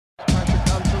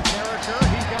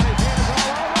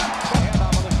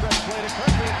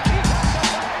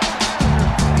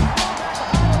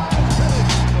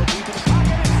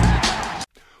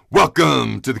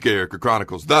Welcome to the Character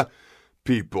Chronicles, the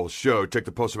People's Show. Check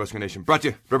the Post of Wrestling Nation. Brought to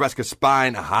you by Nebraska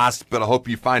Spine Hospital. I hope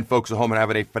you find folks at home and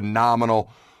having a phenomenal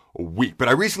week. But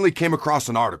I recently came across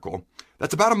an article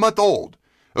that's about a month old.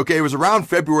 Okay, it was around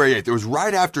February 8th. It was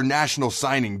right after National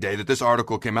Signing Day that this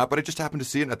article came out, but I just happened to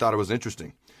see it and I thought it was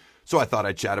interesting. So I thought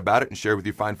I'd chat about it and share with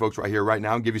you fine folks right here, right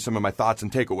now, and give you some of my thoughts and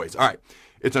takeaways. All right,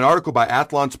 it's an article by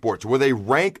Athlon Sports where they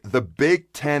rank the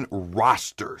Big Ten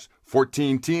rosters.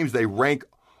 14 teams, they rank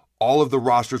all of the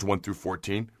rosters 1 through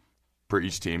 14 per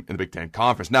each team in the Big Ten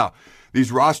Conference. Now,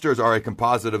 these rosters are a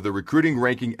composite of the recruiting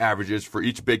ranking averages for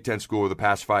each Big Ten school over the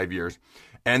past 5 years,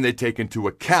 and they take into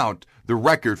account the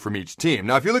record from each team.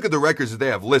 Now, if you look at the records that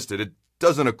they have listed, it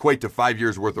doesn't equate to 5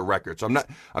 years worth of records. So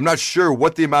I'm not sure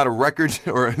what the amount of records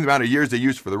or the amount of years they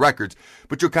use for the records,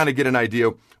 but you'll kind of get an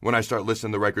idea when I start listing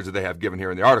the records that they have given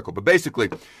here in the article. But basically,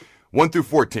 1 through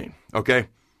 14, okay?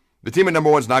 The team at number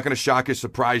 1 is not going to shock you,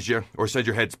 surprise you, or send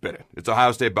your head spinning. It's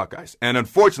Ohio State Buckeyes. And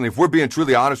unfortunately, if we're being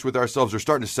truly honest with ourselves, they're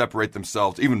starting to separate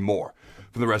themselves even more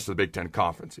from the rest of the Big Ten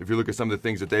Conference. If you look at some of the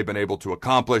things that they've been able to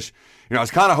accomplish, I was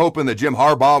kind of hoping that Jim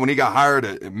Harbaugh, when he got hired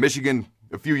at Michigan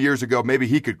a few years ago, maybe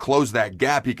he could close that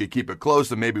gap. He could keep it close,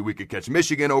 and maybe we could catch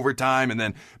Michigan over time, and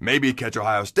then maybe catch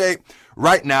Ohio State.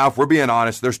 Right now, if we're being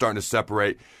honest, they're starting to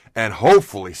separate. And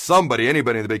hopefully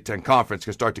anybody in the Big Ten Conference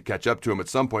can start to catch up to them at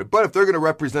some point. But if they're going to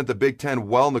represent the Big Ten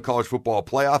well in the college football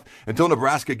playoff until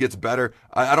Nebraska gets better,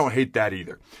 I don't hate that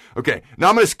either. Okay, now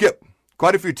I'm going to skip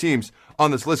quite a few teams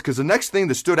on this list because the next thing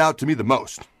that stood out to me the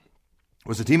most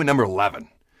was the team at number 11.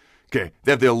 Okay,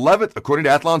 they have the 11th, according to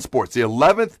Athlon Sports, the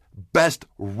 11th best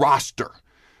roster,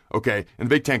 okay, in the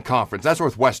Big Ten Conference. That's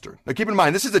Northwestern. Now keep in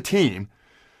mind, this is a team,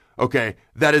 okay,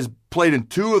 that has played in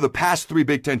 2 of the past 3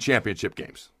 Big Ten championship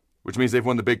games, which means they've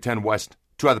won the Big Ten West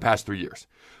 2 out of the past 3 years.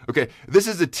 Okay, this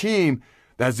is a team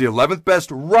that has the 11th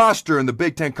best roster in the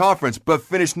Big Ten Conference, but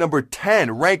finished number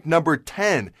 10, ranked number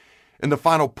 10 in the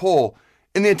final poll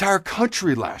in the entire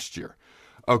country last year.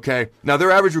 Okay, now their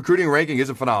average recruiting ranking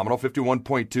isn't phenomenal,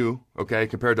 51.2, okay,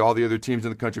 compared to all the other teams in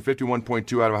the country,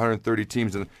 51.2 out of 130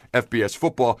 teams in FBS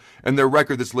football, and their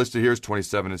record that's listed here is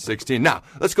 27-16. Now,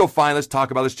 let's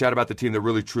chat about the team that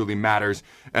really truly matters,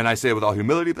 and I say it with all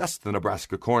humility, that's the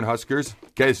Nebraska Cornhuskers.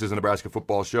 Okay, this is a Nebraska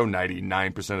football show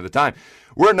 99% of the time.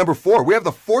 We're at number 4. We have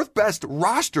the 4th best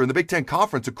roster in the Big Ten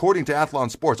Conference, according to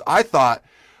Athlon Sports. I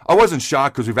wasn't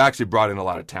shocked because we've actually brought in a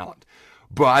lot of talent.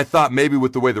 But I thought maybe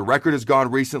with the way the record has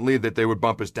gone recently that they would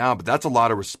bump us down. But that's a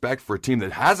lot of respect for a team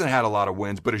that hasn't had a lot of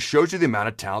wins, but it shows you the amount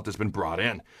of talent that's been brought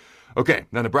in. Okay,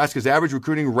 now Nebraska's average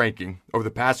recruiting ranking over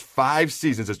the past 5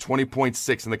 seasons is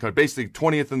 20.6 in the country, basically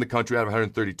 20th in the country out of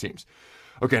 130 teams.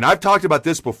 Okay, and I've talked about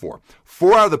this before.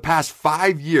 4 out of the past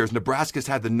 5 years, Nebraska's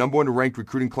had the number 1 ranked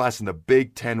recruiting class in the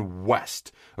Big Ten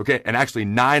West. Okay, and actually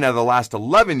 9 out of the last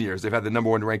 11 years, they've had the number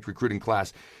 1 ranked recruiting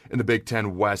class in the Big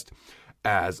Ten West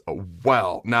as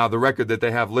well. Now, the record that they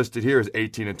have listed here is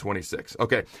 18-26.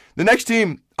 Okay, the next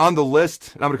team on the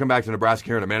list, and I'm going to come back to Nebraska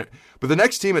here in a minute, but the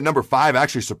next team at number 5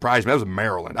 actually surprised me. That was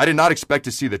Maryland. I did not expect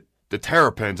to see the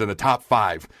Terrapins in the top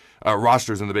 5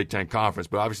 rosters in the Big Ten Conference,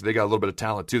 but obviously they got a little bit of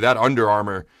talent too. That Under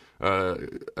Armour,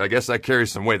 I guess that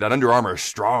carries some weight. That Under Armour is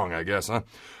strong, I guess, huh?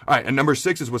 All right, and number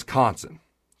 6 is Wisconsin,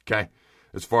 okay?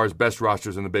 As far as best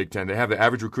rosters in the Big Ten. They have the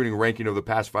average recruiting ranking over the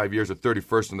past 5 years at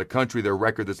 31st in the country. Their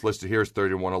record that's listed here is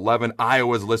 31-11.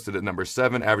 Iowa's listed at number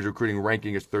 7. Average recruiting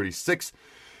ranking is 36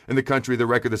 in the country. The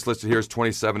record that's listed here is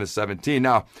 27-17.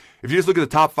 Now, if you just look at the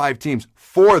top 5 teams,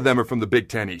 4 of them are from the Big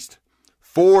Ten East.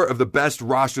 4 of the best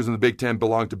rosters in the Big Ten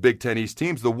belong to Big Ten East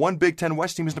teams. The one Big Ten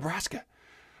West team is Nebraska.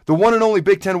 The one and only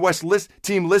Big Ten West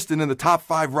team listed in the top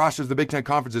 5 rosters of the Big Ten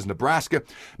Conference is Nebraska.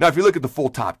 Now, if you look at the full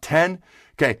top 10,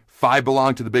 okay, 5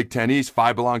 belong to the Big Ten East,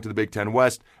 5 belong to the Big Ten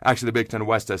West. Actually, the Big Ten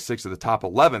West has 6 of the top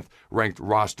 11th ranked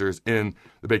rosters in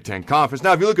the Big Ten Conference.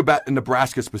 Now, if you look at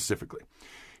Nebraska specifically,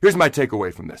 here's my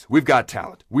takeaway from this. We've got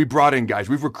talent. We brought in guys.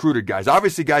 We've recruited guys.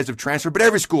 Obviously, guys have transferred, but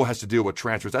every school has to deal with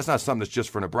transfers. That's not something that's just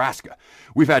for Nebraska.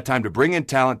 We've had time to bring in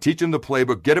talent, teach them the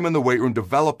playbook, get them in the weight room,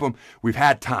 develop them. We've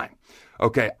had time.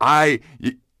 Okay, I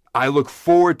look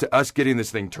forward to us getting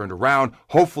this thing turned around.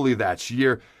 Hopefully that's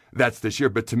this year.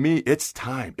 But to me, it's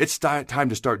time. It's time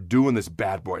to start doing this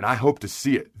bad boy, and I hope to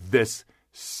see it this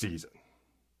season.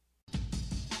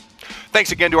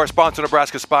 Thanks again to our sponsor,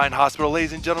 Nebraska Spine Hospital.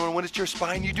 Ladies and gentlemen, when it's your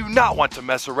spine, you do not want to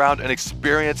mess around, and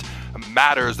experience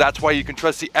matters. That's why you can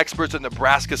trust the experts at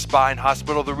Nebraska Spine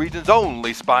Hospital, the region's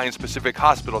only spine-specific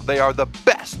hospital. They are the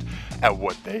best at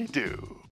what they do.